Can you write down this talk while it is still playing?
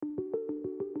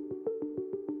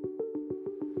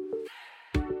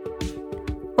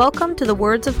Welcome to the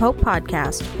Words of Hope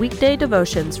podcast, weekday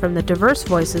devotions from the diverse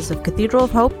voices of Cathedral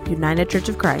of Hope, United Church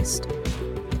of Christ.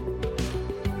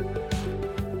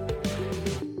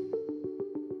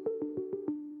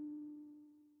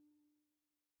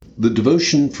 The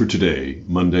devotion for today,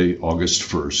 Monday, August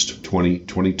 1st,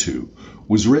 2022,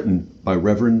 was written by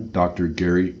Reverend Dr.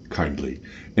 Gary Kindly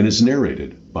and is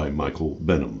narrated by Michael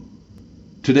Benham.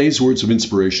 Today's words of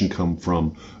inspiration come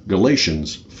from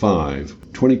Galatians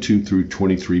 5:22 through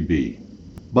 23b.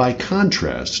 By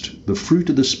contrast, the fruit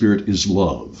of the Spirit is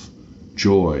love,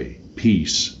 joy,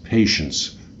 peace,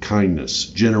 patience, kindness,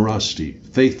 generosity,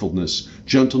 faithfulness,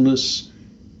 gentleness,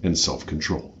 and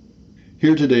self-control.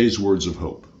 Hear today's words of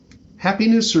hope.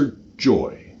 Happiness or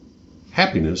joy?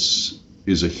 Happiness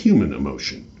is a human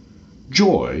emotion.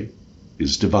 Joy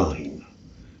is divine.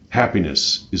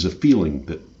 Happiness is a feeling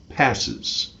that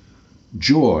passes.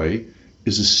 Joy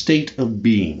is a state of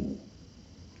being.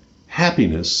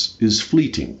 Happiness is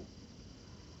fleeting.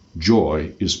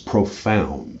 Joy is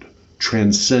profound,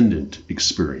 transcendent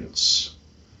experience.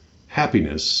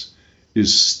 Happiness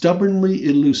is stubbornly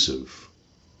elusive.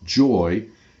 Joy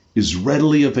is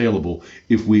readily available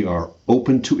if we are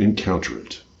open to encounter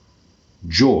it.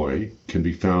 Joy can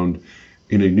be found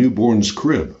in a newborn's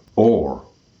crib or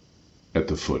at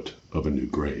the foot of a new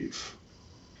grave.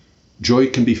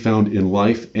 Joy can be found in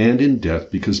life and in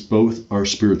death because both are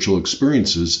spiritual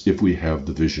experiences if we have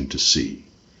the vision to see.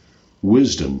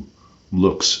 Wisdom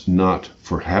looks not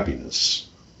for happiness,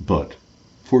 but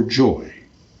for joy.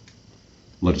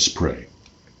 Let us pray.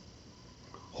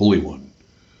 Holy One,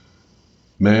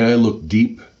 may I look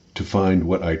deep to find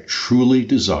what I truly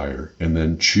desire and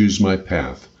then choose my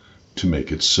path to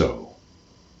make it so.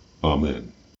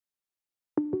 Amen.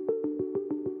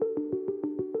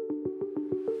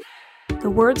 The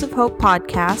Words of Hope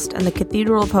podcast and the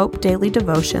Cathedral of Hope daily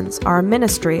devotions are a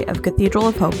ministry of Cathedral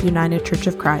of Hope United Church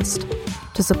of Christ.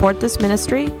 To support this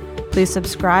ministry, please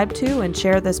subscribe to and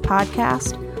share this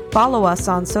podcast, follow us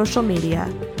on social media,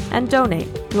 and donate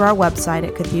through our website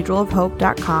at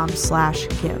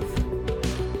cathedralofhope.com/give.